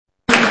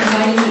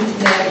inviting me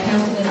today. I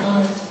count it an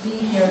honor to be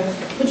here.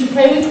 Would you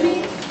pray with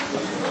me?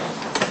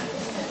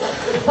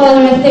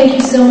 Father, I thank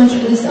you so much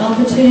for this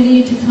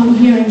opportunity to come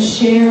here and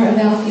share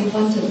about the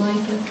abundant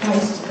life in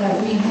Christ that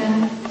we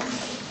have.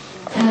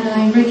 And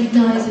I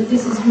recognize that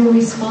this is your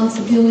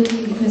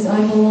responsibility because I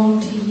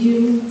belong to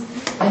you.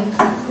 I'm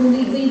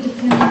completely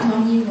dependent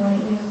on you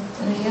right now.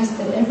 And I ask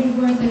that every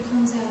word that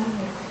comes out of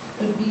me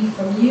would be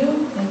from you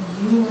and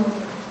you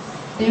alone.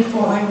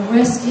 Therefore, I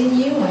rest in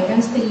you. I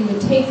ask that you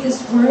would take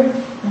this word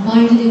and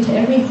bind it into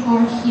every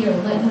heart here.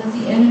 Let not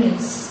the enemy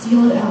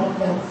steal it out of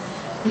them.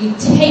 We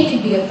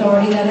take the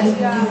authority that has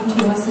been given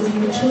to us as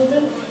your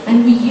children,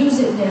 and we use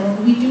it now.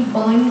 We do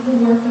bind the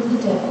work of the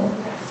devil.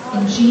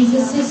 In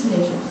Jesus'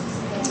 name.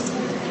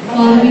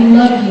 Father, we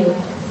love you.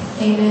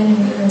 Amen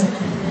and amen.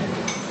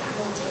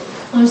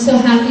 I'm so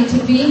happy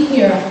to be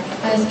here.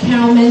 As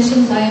Carol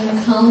mentioned, I am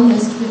a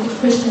columnist with the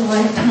Christian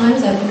Life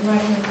Times. I've been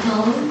writing a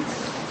column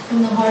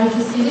from the heart of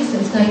O.C.D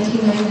since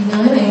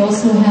 1999. I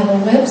also have a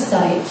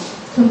website,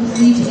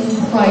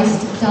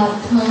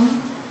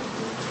 completeinchrist.com.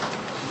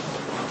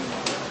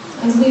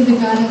 I believe that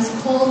God has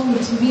called me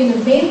to be an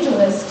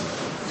evangelist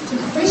to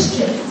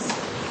Christians.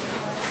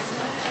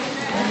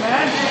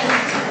 Amen.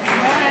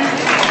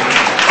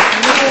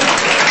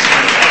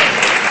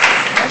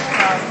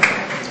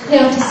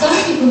 Now, to some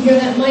people here,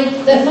 that might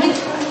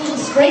sound a little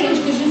strange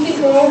because you think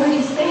we're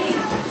already saved.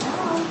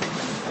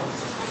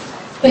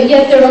 But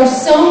yet there are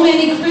so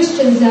many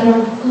Christians that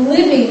are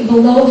living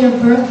below their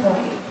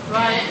birthright.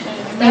 Right.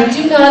 That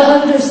do not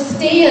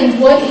understand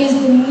what is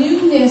the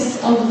newness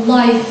of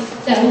life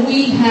that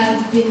we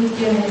have been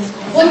given.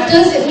 What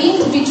does it mean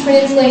to be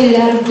translated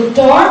out of the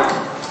dark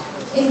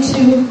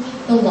into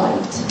the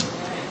light?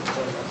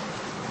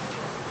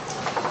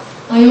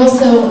 I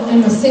also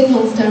am a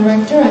singles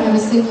director. I have a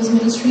singles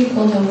ministry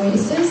called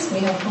Oasis. We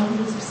have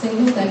hundreds of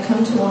singles that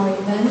come to our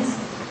events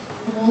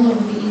from all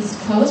over the East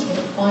Coast. We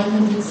have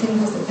 500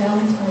 singles at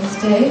Valentine's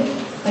Day.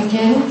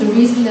 Again, the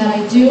reason that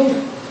I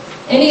do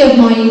any of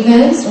my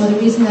events, or the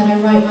reason that I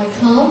write my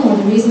column, or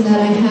the reason that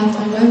I have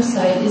my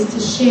website is to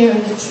share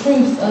the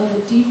truth of a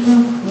deeper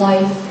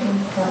life in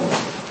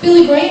Christ.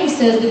 Billy Graham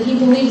says that he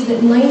believes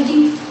that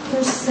 90%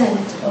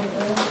 of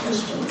all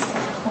Christians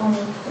are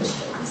carnal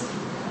Christians.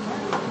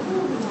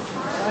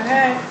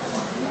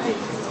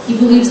 He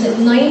believes that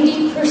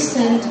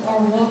 90%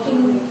 are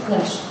walking in the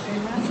flesh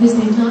because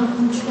they've not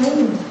been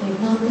trained,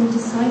 they've not been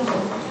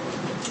discipled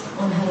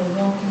on how to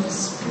walk in the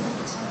Spirit.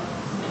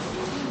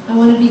 I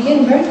want to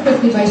begin very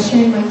quickly by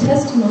sharing my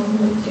testimony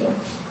with you.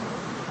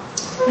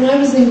 When I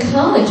was in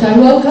college, I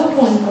woke up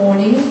one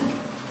morning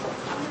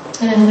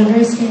and I had a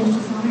very strange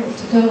desire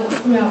to go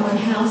throughout my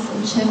house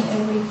and check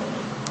everything.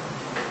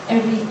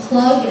 Every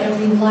plug,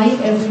 every light,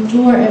 every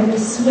door, every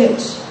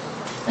switch.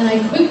 And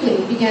I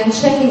quickly began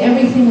checking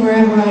everything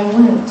wherever I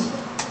went.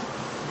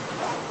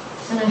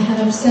 And I had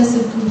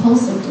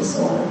obsessive-compulsive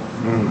disorder.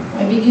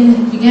 I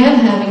began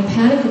having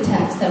panic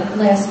attacks that would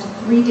last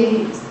 3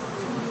 days.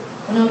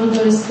 When I would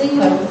go to sleep,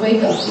 I would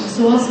wake up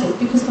exhausted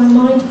because my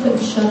mind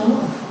couldn't shut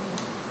off.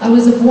 I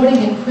was a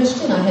born-again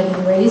Christian. I had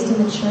been raised in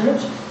the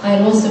church. I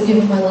had also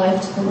given my life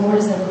to the Lord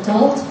as an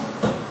adult.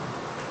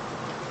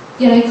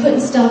 Yet I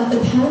couldn't stop the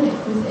panic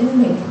within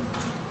me.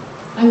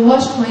 I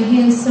washed my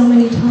hands so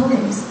many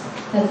times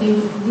that they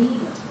would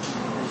bleed.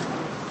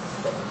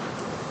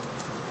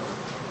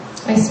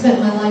 I spent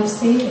my life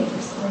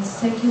savings on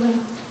secular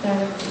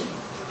therapy.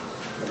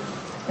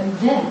 And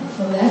then,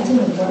 when that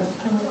didn't work,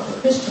 I went to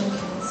Christian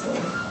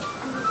counseling.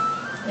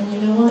 And you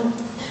know what?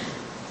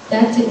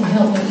 That didn't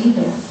help me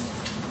either.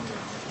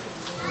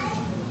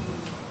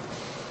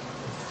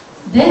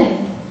 Then,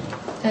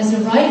 as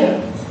a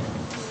writer,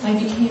 I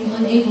became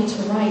unable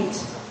to write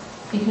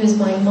because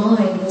my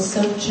mind was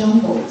so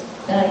jumbled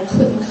that I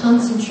couldn't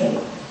concentrate.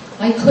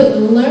 I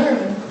couldn't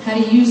learn how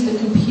to use the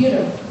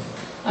computer.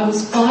 I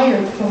was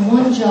fired from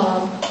one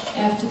job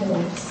after the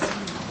next.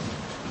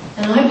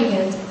 And I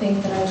began to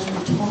think that I was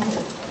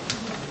retarded.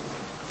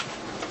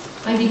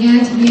 I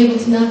began to be able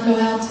to not go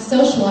out to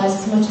socialize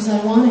as much as I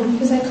wanted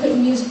because I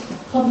couldn't use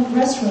public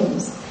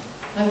restrooms.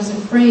 I was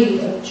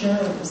afraid of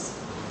germs.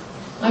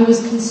 I was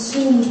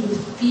consumed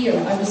with fear.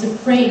 I was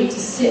afraid to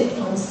sit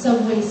on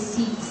subway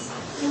seats.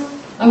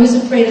 I was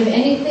afraid of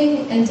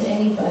anything and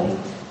anybody.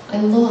 I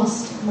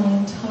lost my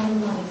entire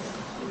life.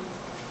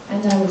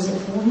 And I was a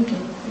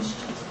born-again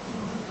Christian.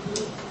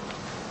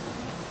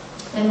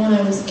 And when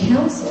I was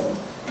counseled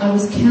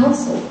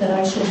that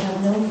I should have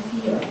no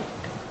fear.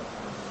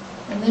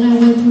 And then I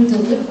went through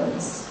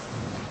deliverance.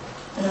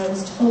 And I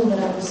was told that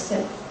I was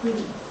set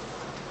free.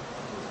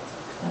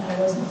 But I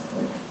wasn't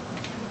free.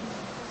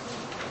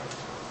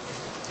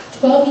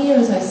 12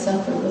 years I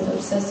suffered with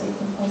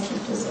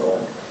obsessive-compulsive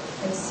disorder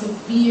and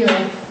severe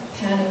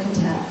panic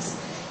attacks.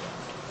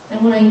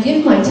 And when I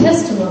give my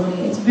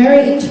testimony, it's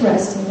very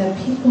interesting that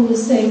people will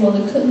say, well,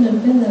 it couldn't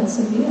have been that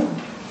severe.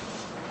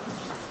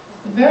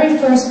 The very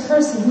first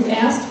person who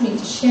asked me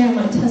to share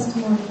my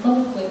testimony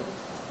publicly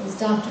was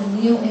Dr.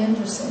 Neil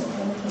Anderson at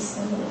one of his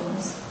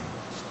seminars.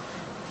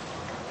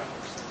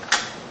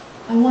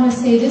 I want to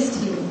say this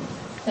to you.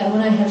 that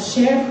when I have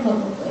shared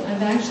publicly,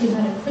 I've actually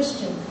had a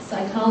Christian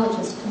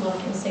psychologist come up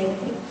and say to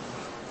me,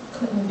 "It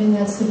couldn't have been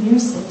that severe,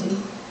 Cindy,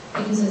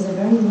 because there's a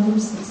very low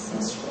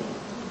success rate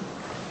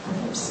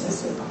of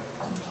obsessive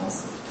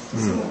compulsive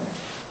disorder."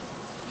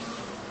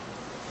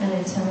 And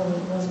I tell him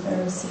it was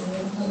very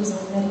severe. I was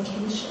on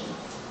medication,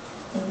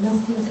 and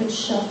nothing could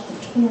shut the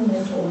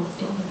torment off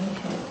in my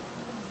head.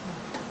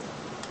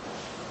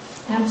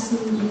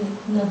 Absolutely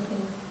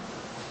nothing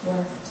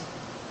worked.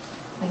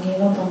 I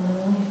gave up on my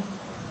life.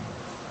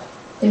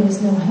 There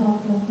was no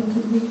help. Nothing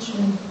could reach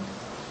me.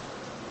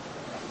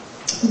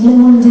 And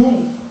then one day,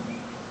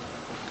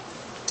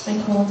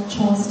 I called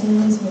Charles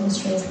Stanley's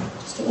ministry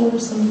just to order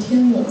some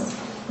materials.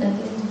 And at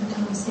the end of the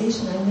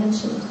conversation, I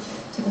mentioned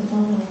to the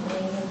phone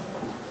operator,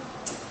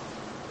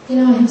 "You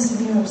know, I have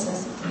severe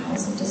obsessive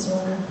compulsive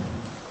disorder.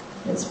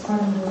 It's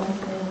part of my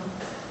life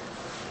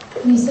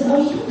now." And he said,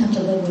 "Oh, you don't have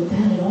to live with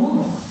that at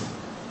all."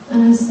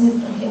 And I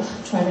said, "Oh, yeah,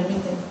 I've tried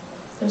everything.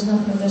 There's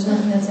nothing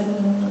that's ever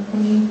going to work for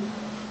me."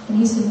 And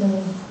he said,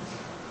 "No.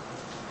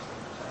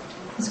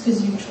 It's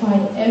because you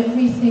tried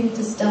everything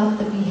to stop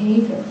the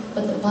behavior.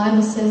 But the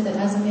Bible says that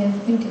as a man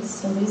thinketh,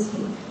 so is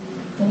he."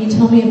 And he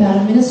told me about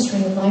a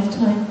ministry in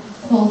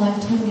called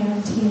Lifetime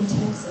Guarantee in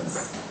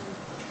Texas.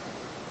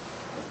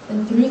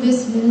 And through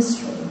this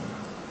ministry,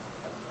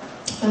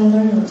 I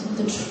learned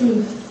the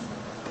truth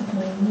of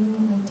my new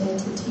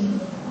identity in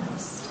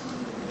Christ.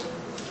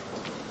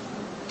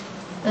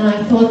 And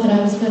I thought that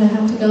I was going to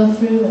have to go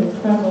through an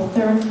incredible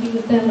therapy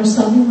with them or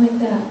something like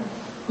that.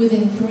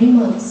 Within 3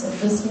 months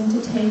of listening to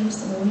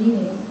tapes and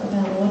reading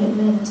about what it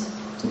meant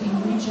to be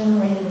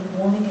regenerated and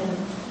born again,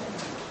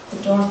 the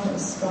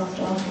darkness dropped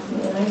off of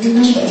me. And I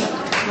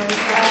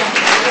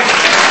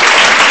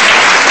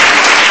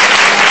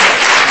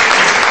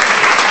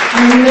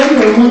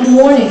remember one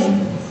morning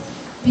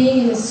being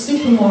in a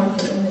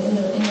supermarket in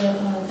the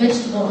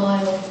vegetable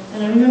aisle,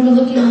 and I remember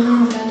looking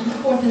around back and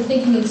forth and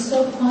thinking, "It's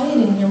so quiet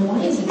in here.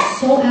 Why is it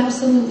so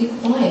absolutely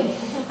quiet?"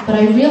 But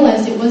I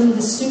realized it wasn't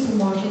the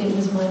supermarket, it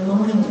was my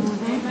mind.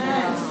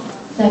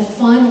 That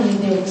finally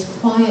there was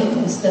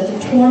quietness, that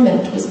the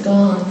torment was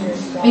gone.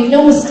 Make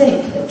no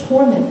mistake, that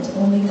torment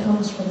only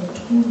comes from the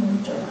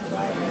tormentor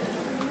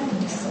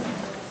himself.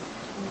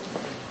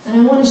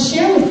 And I want to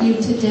share with you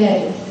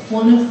today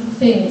one of the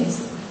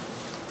things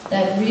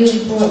that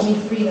really brought me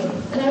freedom.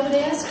 And I would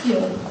ask you,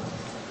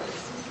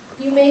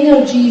 you may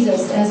know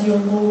Jesus as your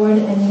Lord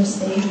and your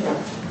Savior,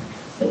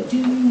 but do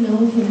you know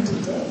Him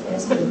today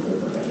as your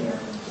liberator?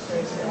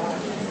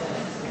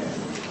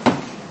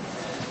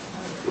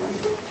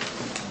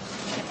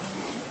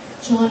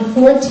 John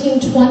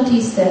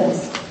 14:20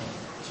 says,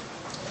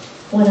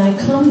 "When I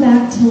come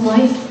back to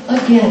life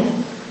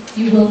again,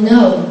 you will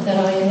know that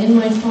I am in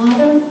my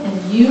Father,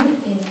 and you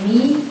in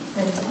me,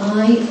 and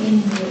I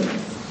in you."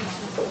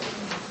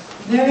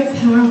 Very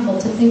powerful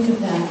to think of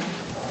that.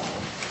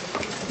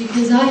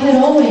 Because I had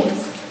always,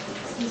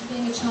 since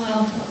being a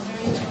child, felt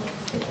very alone.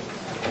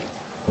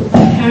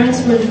 My parents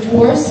were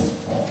divorced,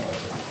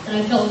 and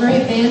I felt very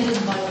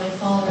abandoned by my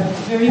father. I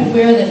was very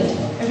aware that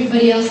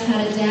everybody else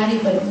had a daddy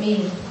but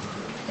me.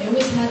 I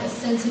always had a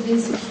sense of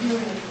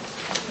insecurity,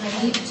 and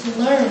I needed to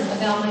learn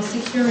about my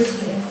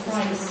security in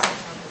Christ.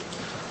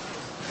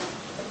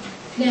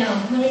 Now,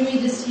 let me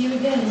read this to you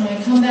again. When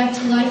I come back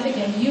to life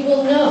again, you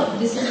will know,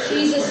 this is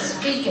Jesus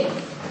speaking,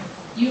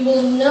 you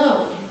will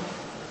know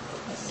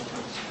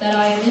that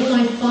I am in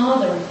my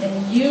Father,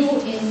 and you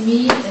in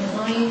me, and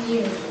I in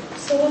you.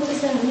 So what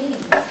does that mean?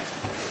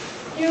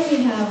 Here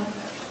we have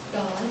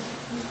God,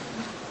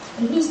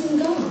 and who's in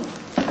God?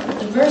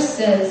 The verse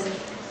says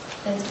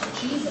that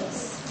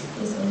Jesus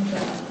is in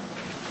God.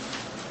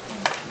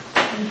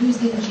 And who's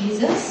in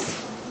Jesus?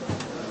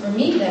 For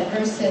me, that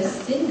verse says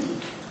Cindy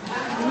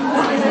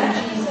is in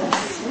Jesus.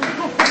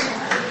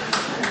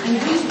 And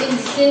who's in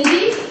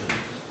Cindy?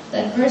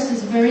 That verse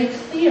is very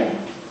clear.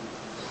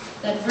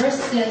 That verse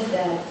says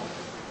that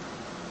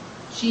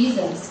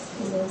Jesus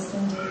is in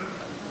Cindy.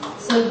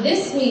 So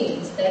this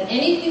means that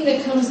anything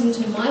that comes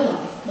into my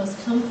life must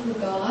come through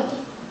God,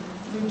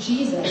 through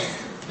Jesus,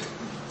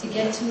 to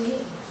get to me.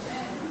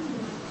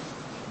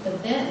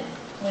 But then,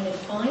 when it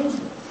finds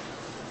me,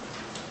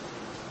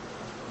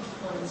 it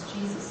finds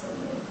Jesus in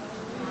me.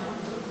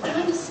 Do you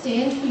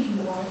understand who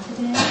you are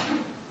today?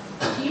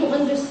 Do you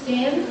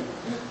understand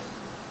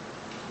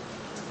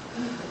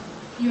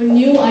your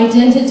new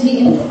identity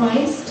in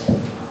Christ?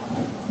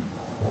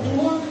 And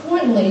more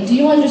importantly, do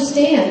you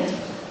understand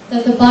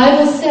that the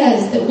Bible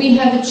says that we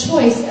have a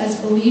choice as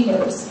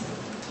believers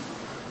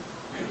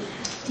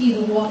to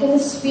either walk in the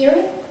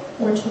Spirit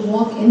or to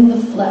walk in the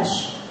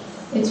flesh?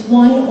 It's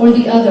one or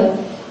the other.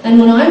 And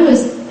when I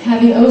was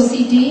having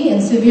O.C.D.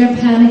 and severe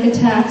panic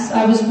attacks,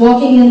 I was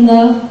walking in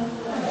the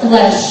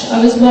flesh.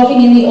 I was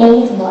walking in the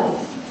old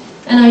life.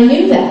 And I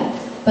knew that.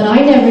 But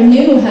I never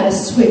knew how to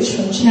switch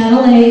from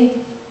channel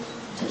A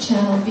to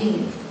channel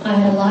B. I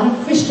had a lot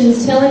of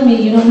Christians telling me,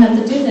 you don't have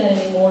to do that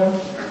anymore.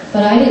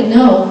 But I didn't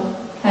know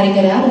how to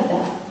get out of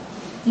that.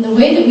 And the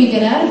way that we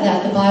get out of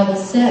that, the Bible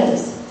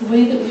says, the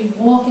way that we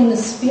walk in the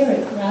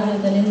Spirit rather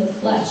than in the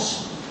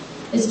flesh,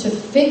 is to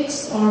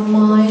fix our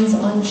minds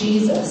on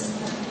Jesus.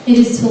 It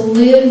is to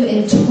live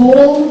in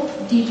total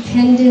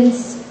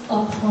dependence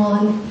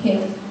upon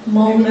Him,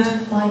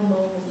 moment by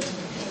moment.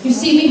 You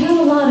see, we have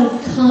a lot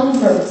of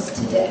converts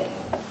today.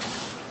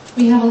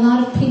 We have a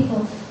lot of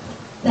people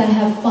that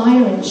have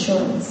fire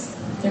insurance.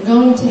 They're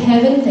going to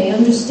heaven, they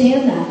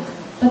understand that,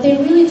 but they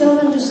really don't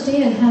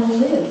understand how to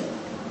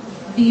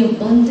live the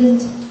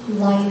abundant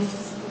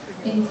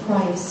life in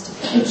Christ.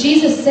 If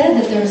Jesus said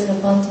that there is an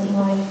abundant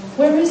life,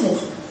 where is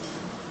it?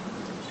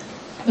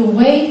 The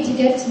way to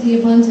get to the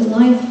abundant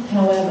life,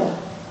 however,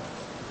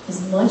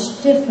 is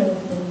much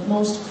different than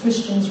most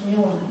Christians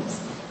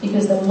realize,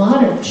 because the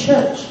modern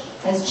church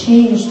has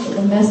changed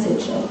the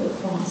message of the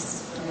cross.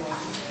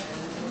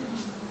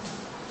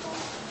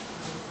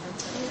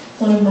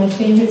 One of my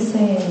favorite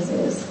sayings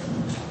is,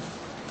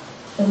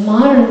 the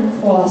modern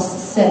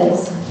cross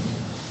says,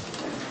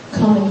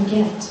 come and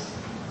get.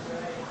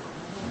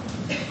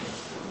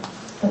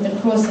 But the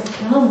cross of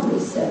Calvary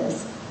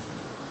says,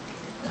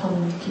 come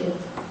and give,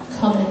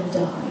 come and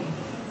die.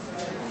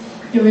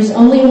 There is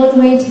only one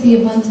way to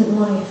the abundant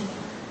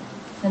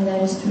life, and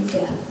that is through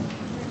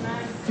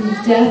death. Through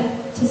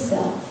death to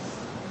self.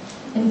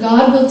 And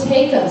God will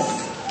take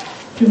us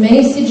through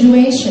many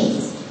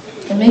situations,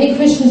 and many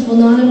Christians will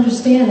not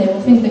understand. They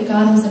will think that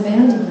God has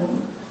abandoned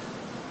them,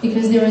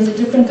 because there is a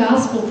different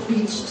gospel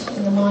preached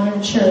in the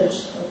modern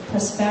church of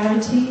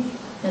prosperity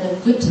and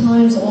of good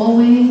times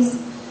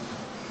always.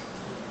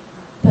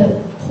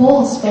 But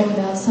Paul spoke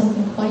about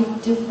something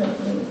quite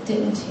differently,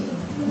 didn't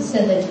he? He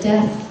said that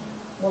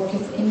death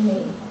worketh in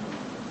me.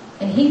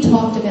 And he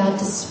talked about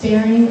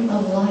despairing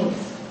of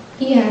life.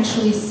 He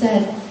actually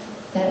said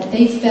that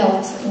they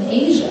felt in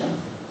Asia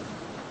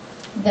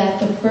that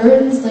the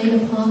burdens laid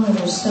upon them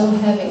were so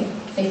heavy,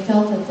 they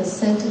felt that the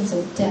sentence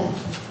of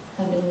death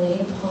had been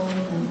laid upon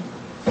them.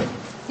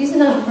 These are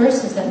not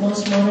verses that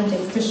most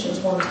modern-day Christians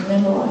want to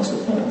memorize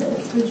or put on their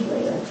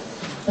refrigerator.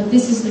 But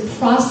this is the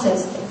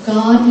process that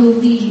God will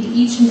lead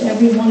each and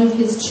every one of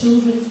His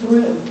children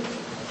through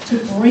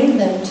to bring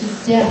them to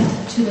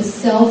death, to the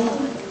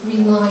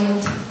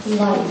self-reliant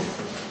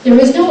life. There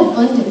is no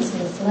abundance in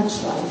the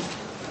flesh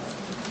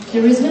life.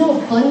 There is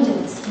no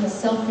abundance in the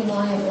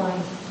self-reliant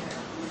life.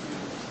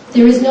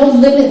 There is no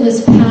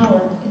limitless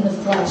power in the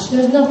flesh.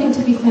 There's nothing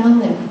to be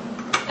found there.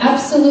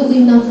 Absolutely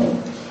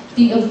nothing.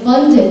 The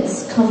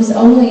abundance comes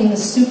only in the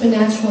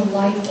supernatural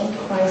life of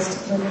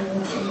Christ living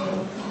within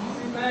you.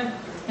 Amen.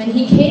 And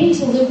He came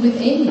to live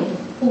within you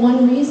for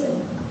one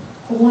reason,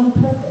 for one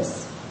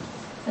purpose,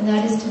 and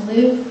that is to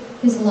live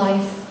His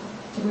life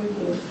through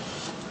you.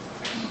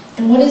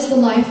 And what is the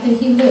life that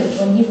He lived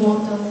when He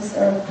walked on this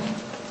earth?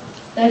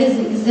 That is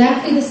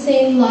exactly the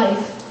same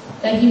life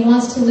that He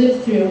wants to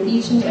live through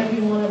each and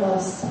every one of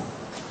us.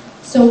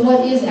 So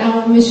what is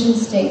our mission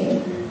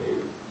statement?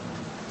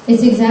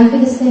 It's exactly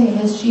the same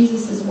as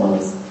Jesus'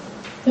 was.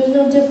 There's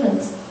no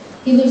difference.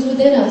 He lives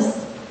within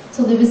us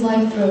to live His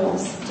life through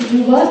us. To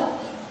do what?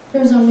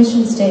 Here's our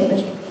mission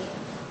statement.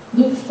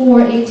 Luke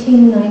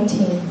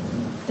 4:18-19.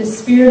 The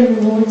Spirit of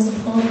the Lord is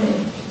upon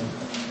me,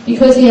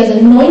 because He has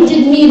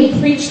anointed me to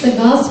preach the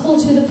gospel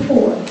to the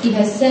poor. He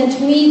has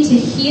sent me to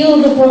heal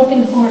the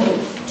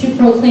brokenhearted, to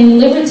proclaim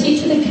liberty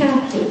to the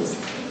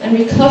captives, and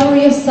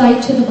recovery of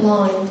sight to the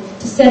blind,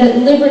 to set at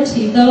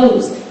liberty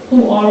those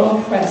who are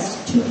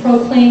oppressed, to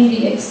proclaim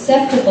the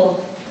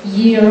acceptable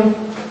year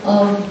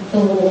of the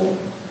Lord.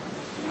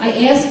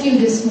 I ask you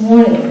this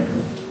morning,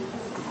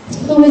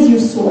 who is your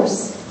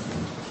source?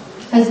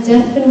 Has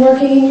death been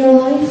working in your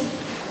life?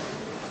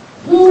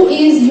 Who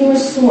is your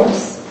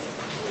source?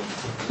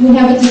 We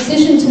have a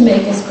decision to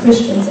make as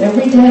Christians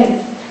every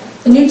day.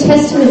 The New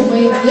Testament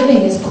way of living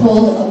is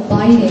called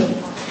abiding,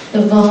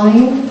 the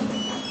vine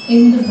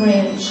in the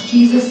branch.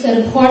 Jesus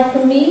said, apart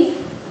from me,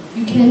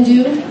 you can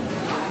do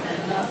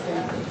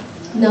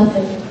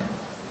nothing.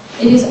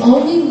 It is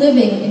only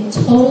living in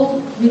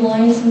total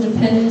reliance and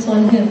dependence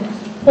on Him.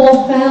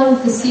 Paul found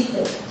the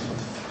secret.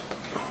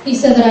 He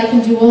said that I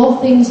can do all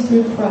things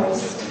through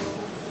Christ.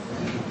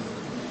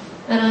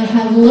 And I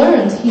have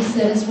learned, he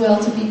said as well,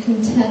 to be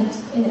content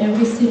in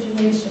every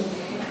situation.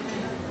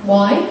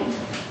 Why?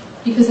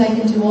 Because I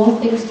can do all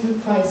things through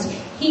Christ.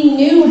 He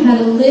knew how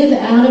to live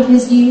out of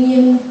his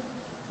union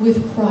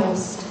with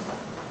Christ.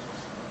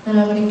 And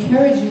I would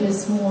encourage you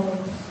this morning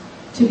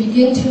to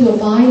begin to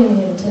abide in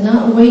Him, to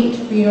not wait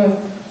for your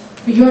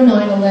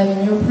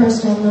 9/11, your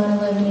personal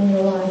 9/11 in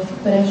your life,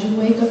 but as you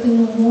wake up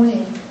in the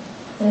morning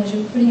and as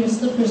you're putting your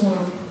slippers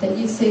on, that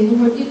you say,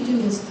 Lord, you do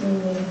this through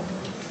me.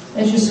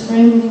 As you're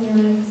scrambling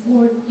your eggs,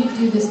 Lord, you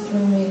do this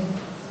through me.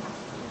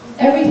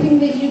 Everything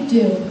that you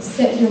do,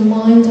 set your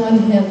mind on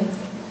Him.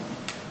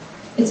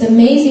 It's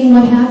amazing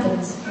what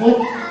happens.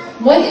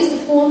 What is the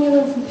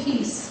formula for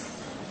peace?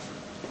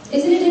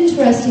 Isn't it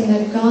interesting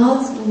that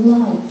God's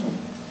love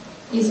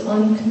is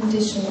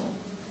unconditional,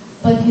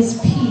 but His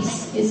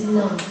peace is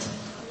not?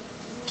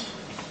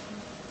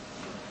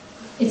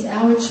 It's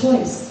our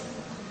choice.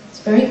 It's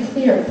very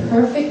clear.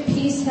 Perfect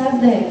peace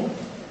have they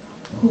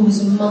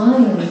whose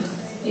mind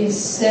is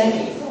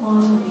set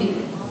on Thee.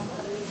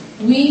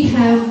 We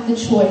have the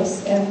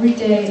choice every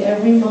day,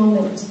 every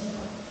moment.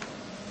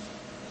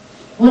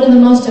 One of the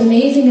most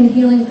amazing and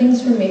healing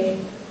things for me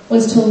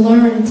was to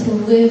learn to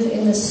live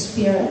in the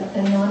Spirit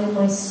and not in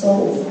my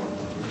soul.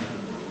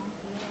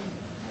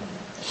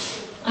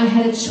 I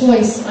had a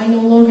choice. I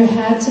no longer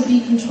had to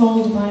be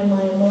controlled by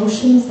my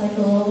emotions like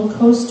a roller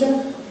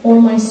coaster or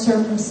my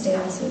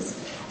circumstances.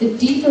 The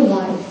deeper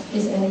life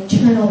is an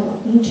eternal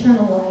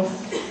life.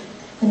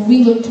 When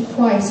we look to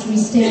Christ, we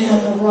stand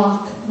on the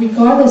rock,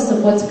 regardless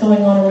of what's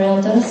going on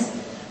around us,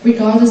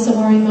 regardless of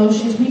our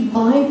emotions. We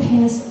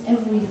bypass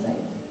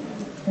everything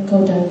and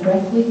go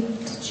directly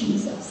to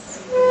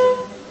Jesus.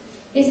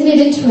 Isn't it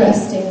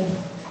interesting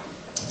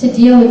to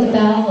deal with the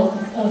battle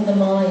of the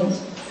mind?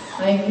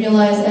 I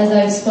realize, as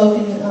I've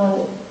spoken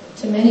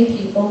to many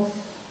people,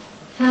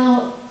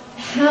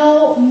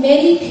 how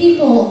many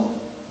people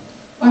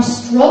are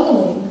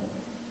struggling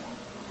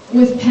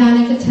with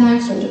panic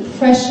attacks or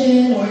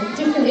depression or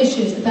different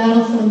issues, the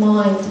battle for the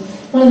mind.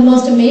 One of the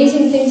most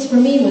amazing things for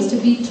me was to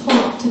be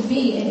taught to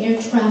be an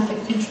air traffic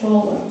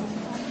controller.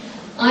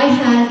 I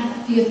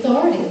had the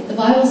authority. The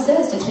Bible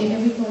says to take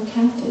every thought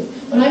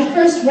captive. When I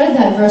first read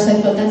that verse,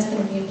 I thought that's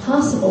going to be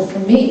impossible for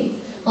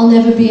me. I'll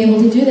never be able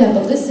to do that.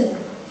 But listen,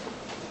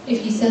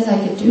 if he says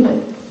I could do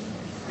it,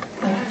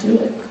 I could do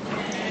it.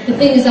 The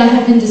thing is, I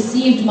had been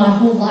deceived my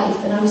whole life,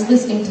 and I was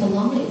listening to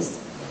lies.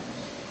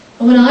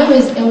 And when I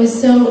was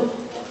so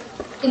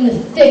in the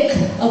thick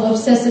of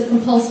obsessive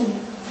compulsive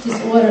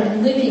disorder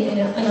and living in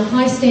a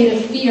high state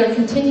of fear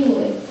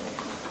continually,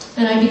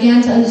 and I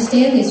began to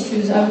understand these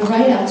truths, I would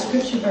write out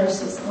scripture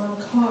verses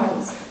on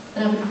cards,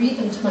 and I would read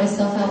them to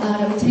myself out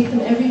loud. I would take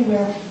them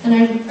everywhere, and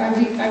I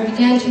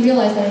began to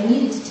realize that I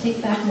needed to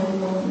take back my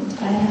mind.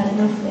 I had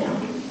enough now.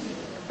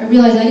 I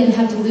realized I didn't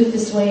have to live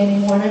this way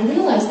anymore, and I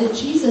realized that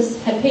Jesus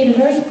had paid a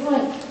very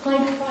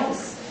high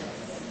price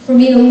for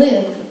me to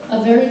live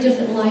a very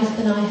different life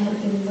than I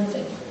had been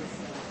living.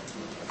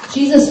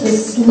 Jesus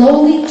was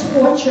slowly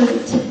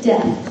tortured to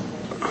death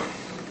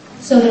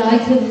so that I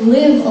could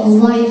live a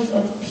life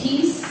of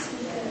peace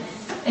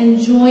and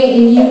joy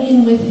in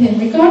union with Him,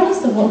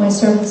 regardless of what my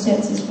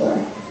circumstances were.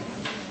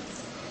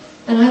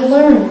 And I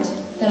learned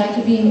that I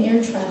could be an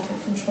air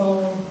traffic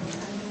controller.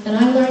 And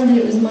I learned that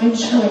it was my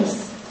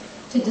choice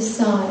to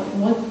decide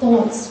what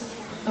thoughts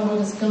I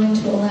was going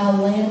to allow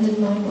land in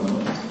my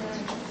mind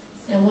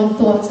and what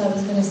thoughts I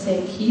was going to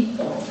say, keep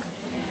going.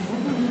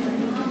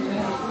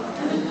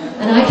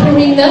 And I can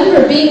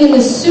remember being in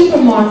the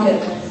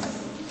supermarket,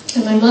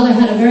 and my mother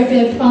had a very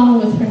bad problem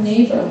with her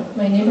neighbor.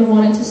 My neighbor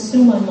wanted to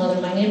sue my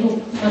mother.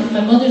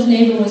 My mother's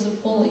neighbor was a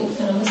bully,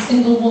 and I'm a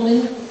single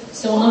woman,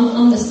 so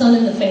I'm the son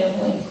in the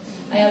family.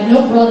 I have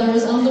no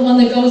brothers. I'm the one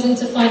that goes in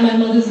to fight my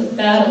mother's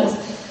battles.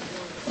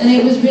 And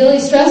it was really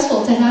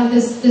stressful to have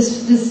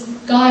this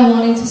guy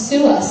wanting to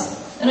sue us.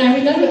 And I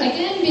remember,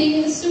 again, being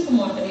in the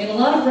supermarket. I had a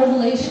lot of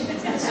revelations in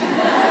the supermarket.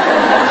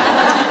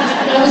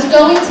 And I was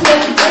going to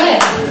get the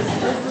bread.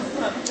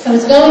 I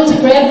was going to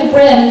grab the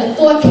bread, and the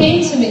thought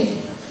came to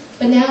me.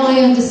 But now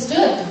I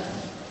understood.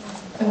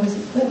 I was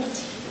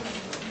equipped.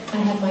 I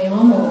had my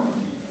armor on.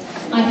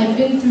 I had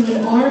been through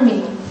an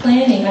army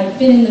planning. I'd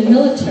been in the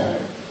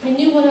military. I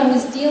knew what I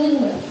was dealing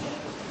with.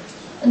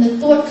 And the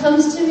thought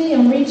comes to me,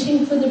 I'm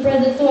reaching for the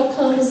bread, the thought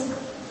comes,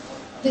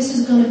 this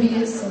is going to be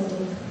it,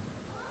 Cindy.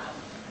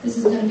 This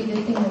is going to be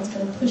the thing that's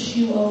going to push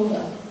you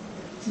over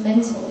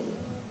mentally.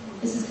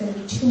 This is going to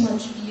be too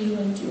much for you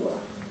to endure.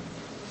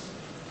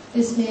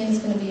 This man is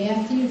going to be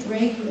after you,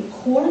 drag you to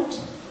court,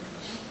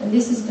 and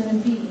this is going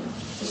to be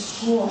the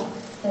straw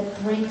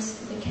that breaks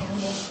the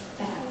camel's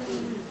back.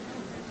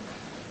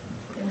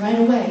 And right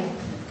away,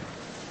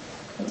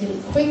 I did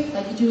it quick,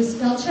 like you do a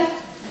spell check.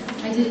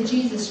 I did a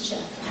Jesus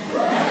check.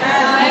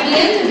 At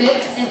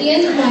the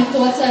end of my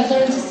thoughts, I've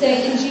learned to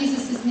say, in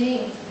Jesus'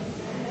 name.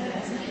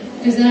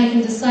 Because then I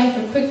can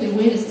decipher quickly,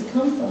 where does it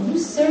come from?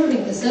 Who's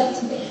serving this up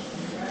to me?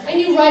 I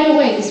knew right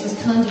away this was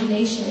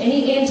condemnation.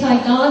 Any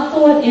anti-God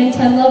thought,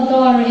 anti-love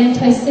God, or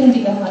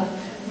anti-sin God,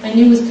 I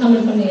knew was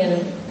coming from the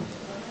enemy.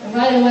 And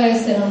right away I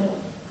said, oh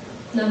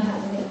no, not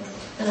having it.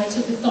 And I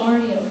took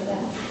authority over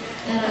that.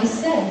 And I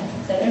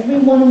said that every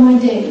one of my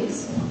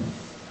days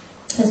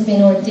has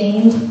been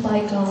ordained by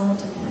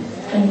God,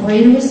 and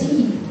greater is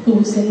He who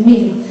is in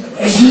me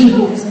than he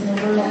who is in the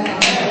world. It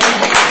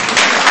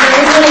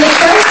was one of the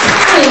first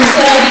times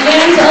that I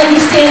began to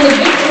understand the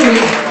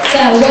victory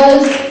that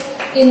was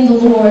in the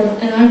Lord.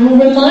 And I will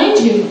remind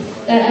you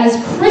that as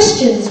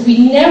Christians,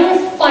 we never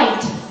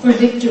fight for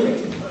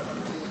victory.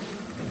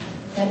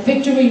 That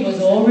victory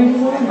was already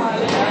won.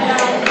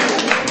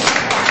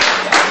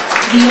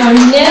 We are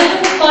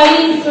never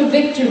fighting for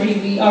victory.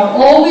 We are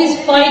always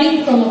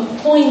fighting from a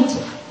point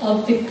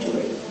of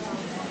victory.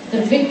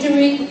 The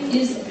victory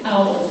is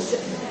ours.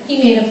 He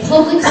made a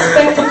public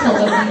spectacle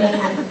of the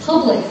enemy.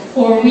 Public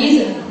for a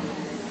reason.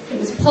 It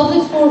was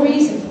public for a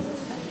reason.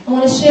 I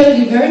want to share with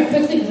you very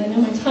quickly, because I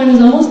know my time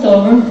is almost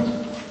over,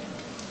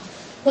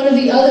 one of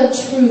the other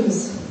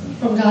truths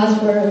from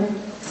God's Word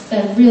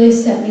that really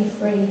set me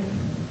free.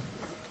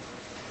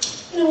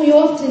 You know, we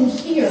often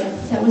hear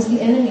that was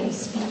the enemy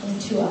speaking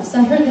to us.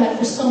 I heard that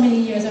for so many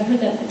years. I heard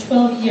that for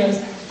 12 years.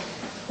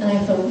 And I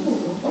thought,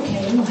 ooh,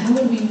 okay, well, how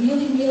would we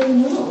really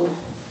know?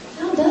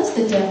 How does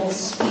the devil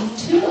speak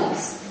to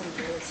us?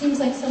 Seems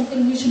like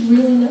something we should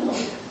really know.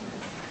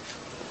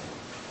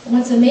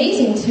 What's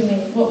amazing to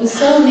me, what was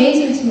so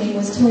amazing to me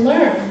was to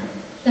learn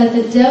that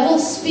the devil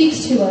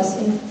speaks to us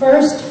in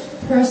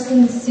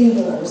first-person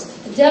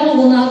singulars. The devil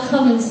will not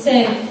come and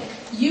say,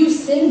 you,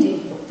 Cindy,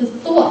 the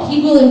thought.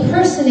 He will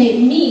impersonate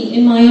me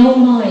in my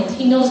own mind.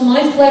 He knows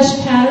my flesh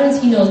patterns.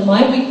 He knows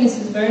my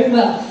weaknesses very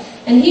well.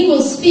 And he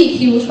will speak.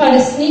 He will try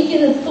to sneak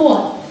in a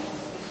thought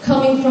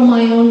coming from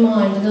my own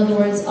mind. In other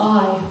words,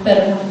 I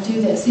better not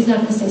do this. He's not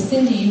going to say,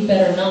 Cindy, you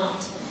better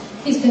not.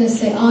 He's going to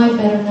say, I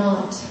better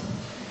not.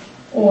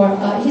 Or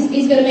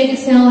he's going to make it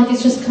sound like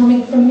it's just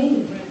coming from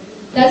me.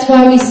 That's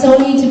why we so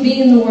need to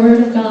be in the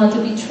Word of God,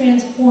 to be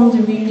transformed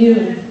and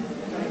renewed.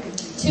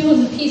 2 of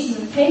the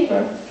pieces of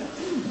paper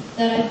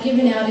that I've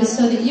given out is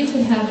so that you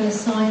can have an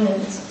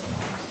assignment,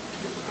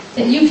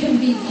 that you can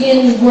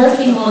begin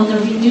working on the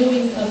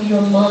renewing of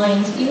your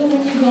mind, even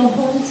when you go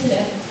home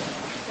today.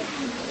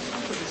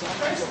 The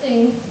first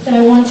thing that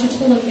I want you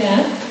to look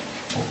at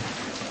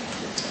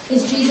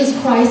is Jesus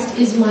Christ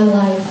is my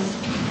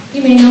life.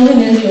 You may know Him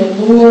as your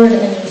Lord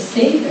and your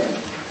Savior,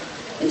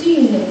 but do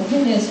you know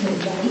Him as your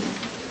life?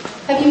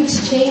 Have you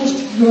exchanged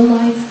your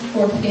life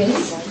for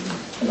His?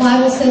 The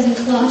Bible says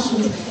in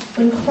Colossians,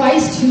 when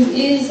Christ, who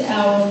is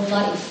our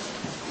life.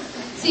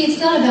 See, it's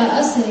not about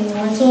us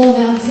anymore. It's all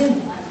about Him.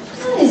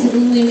 God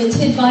isn't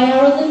limited by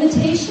our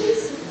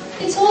limitations.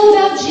 It's all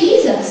about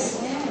Jesus.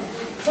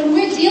 When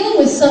we're dealing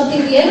with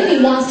something, the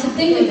enemy wants to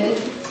think of it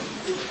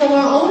from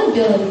our own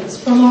abilities,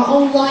 from our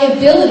own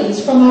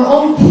liabilities, from our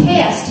own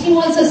past. He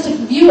wants us to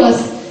view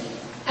us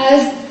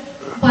as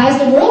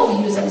the world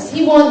views us.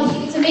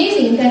 It's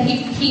amazing that I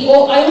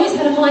always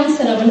had a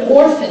mindset of an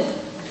orphan,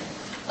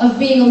 of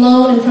being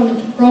alone and from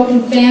a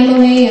broken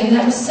family, and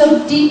that was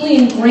so deeply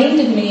ingrained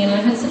in me, and I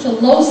had such a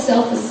low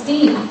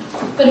self-esteem.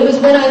 But it was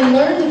when I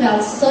learned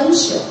about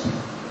sonship,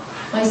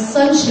 my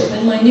sonship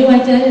and my new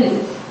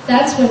identity,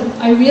 that's when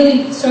I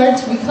really started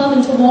to become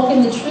and to walk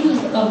in the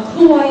truth of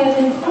who I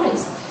am in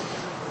Christ.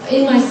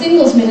 In my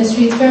singles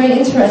ministry, it's very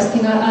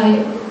interesting.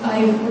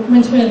 I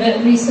went to an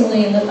event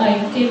recently, and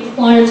I gave a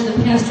flyer to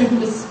the pastor who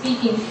was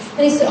speaking, and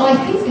he said, I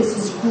think this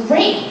is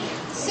great.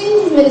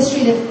 Singles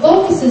ministry that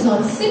focuses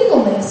on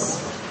singleness.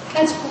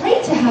 That's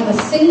great to have a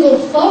single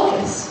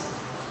focus.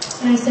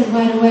 And I said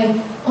right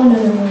away, oh, no.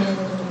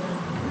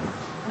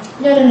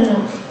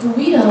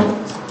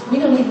 We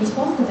don't even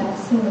talk about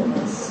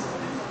singleness.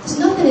 There's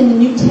nothing in the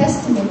New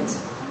Testament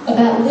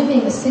about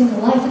living a single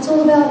life. It's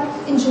all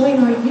about enjoying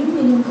our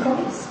union in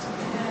Christ.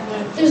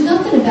 There's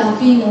nothing about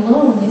being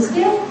alone, is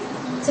there?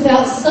 It's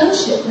about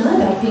sonship, not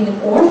about being an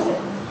orphan.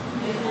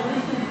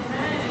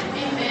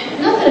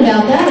 Nothing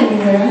about that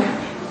anywhere.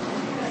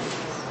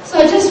 So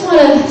I just want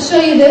to show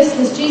you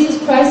this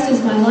Jesus Christ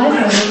is my life.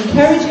 I would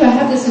encourage you. I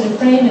have this in a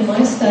frame in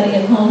my study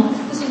at home.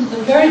 This was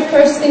the very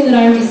first thing that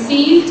I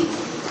received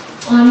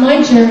on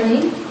my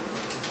journey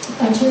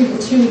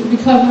to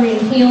recovery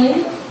and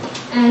healing.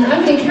 And I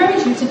would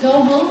encourage you to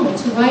go home and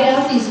to write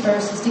out these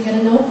verses, to get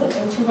a notebook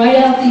and to write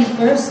out these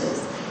verses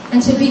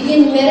and to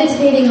begin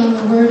meditating on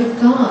the Word of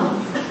God.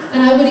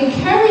 And I would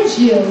encourage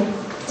you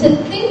to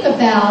think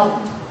about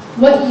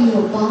what you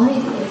abide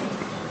in.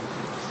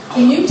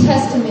 The New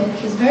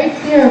Testament is very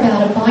clear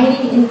about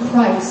abiding in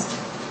Christ.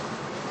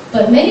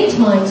 But many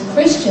times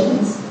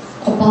Christians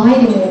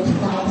abide in their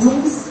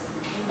problems,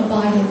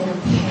 abide in their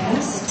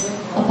past,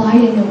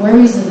 abide in the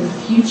worries of the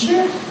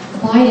future,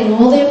 abide in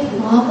all their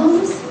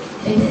problems.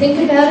 They think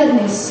about it and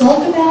they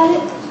sulk about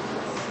it.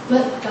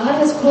 But God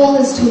has called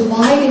us to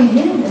abide in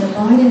Him and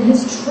abide in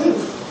His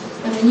truth.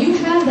 And when you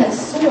have that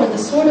sword, the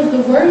sword of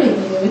the Word in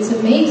you, it's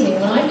amazing.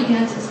 When I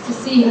began to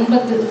see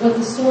what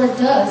the sword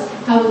does,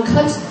 how it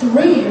cuts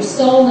through your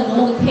soul and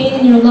all the pain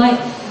in your life,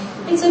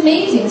 it's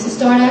amazing to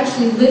start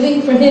actually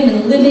living for Him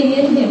and living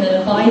in Him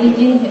and abiding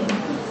in Him.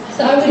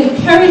 So I would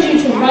encourage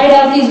you to write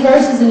out these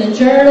verses in a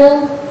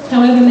journal,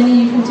 however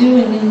many you can do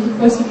in the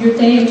course of your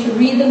day, and to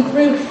read them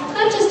through,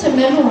 not just to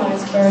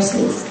memorize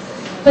verses,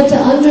 but to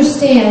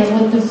understand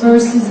what the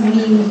verses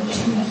mean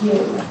to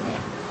you.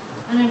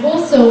 And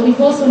we've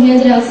also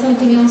handed out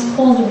something else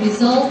called the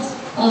result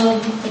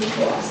of the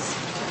cross.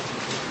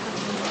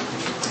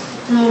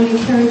 And I would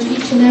encourage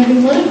each and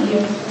every one of you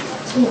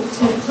to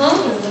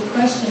ponder the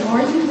question,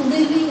 are you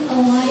living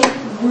a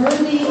life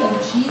worthy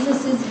of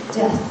Jesus'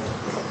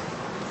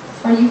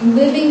 death? Are you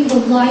living the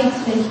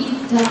life that He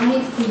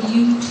died for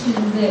you to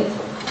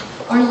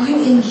live? Are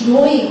you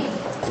enjoying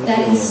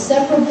that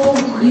inseparable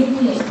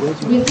union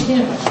with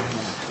Him?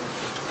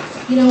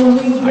 You know, when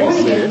we were born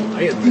again,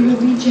 we were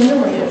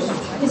regenerated.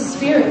 His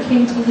Spirit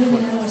came to live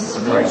in our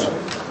spirit.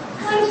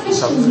 A lot of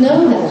Christians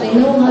know that. They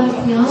know a lot of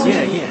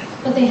theology.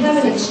 But they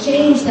haven't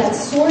exchanged that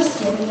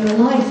source yet in their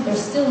life. They're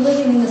still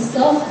living in the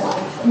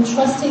self-life and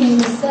trusting in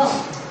the self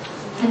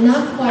and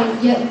not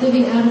quite yet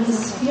living out of the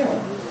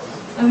Spirit.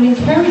 I would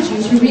encourage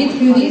you to read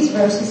through these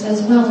verses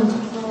as well and to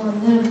dwell on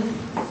them.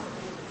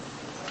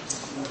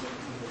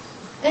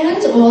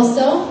 And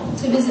also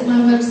to visit my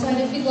website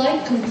if you'd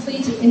like,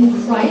 Complete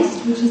in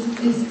Christ, which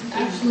is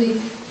actually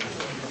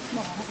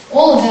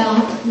all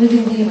about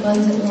living the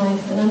abundant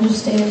life and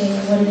understanding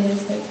what it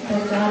is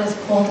that God has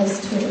called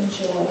us to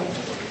enjoy.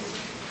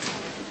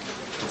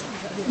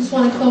 I just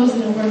want to close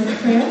in a word of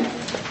prayer.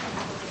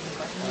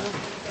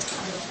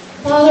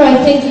 Father, I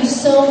thank you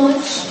so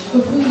much for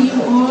who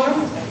you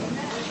are.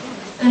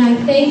 And I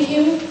thank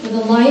you for the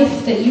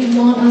life that you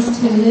want us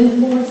to live,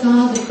 Lord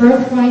God, the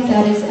birthright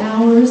that is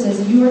ours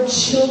as your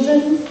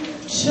children,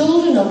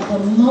 children of the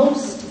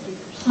Most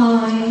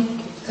High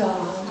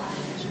God.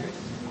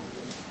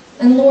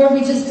 And Lord, we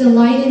just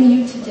delight in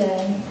you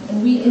today,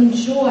 and we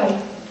enjoy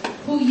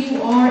who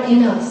you are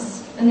in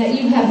us, and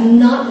that you have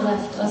not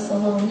left us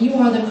alone. You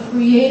are the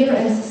creator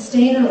and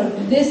sustainer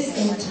of this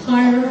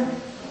entire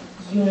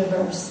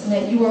universe, and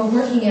that you are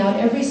working out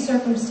every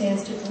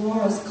circumstance to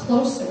draw us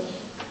closer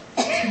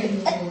to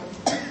you, Lord.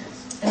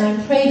 And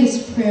I pray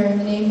this prayer in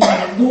the name of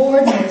my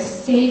Lord, my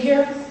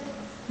Savior,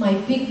 my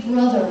big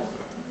brother,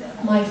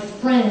 my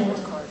friend,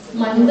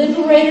 my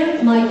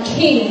liberator, my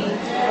King,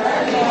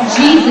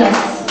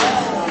 Jesus.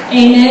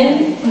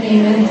 Amen and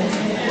amen.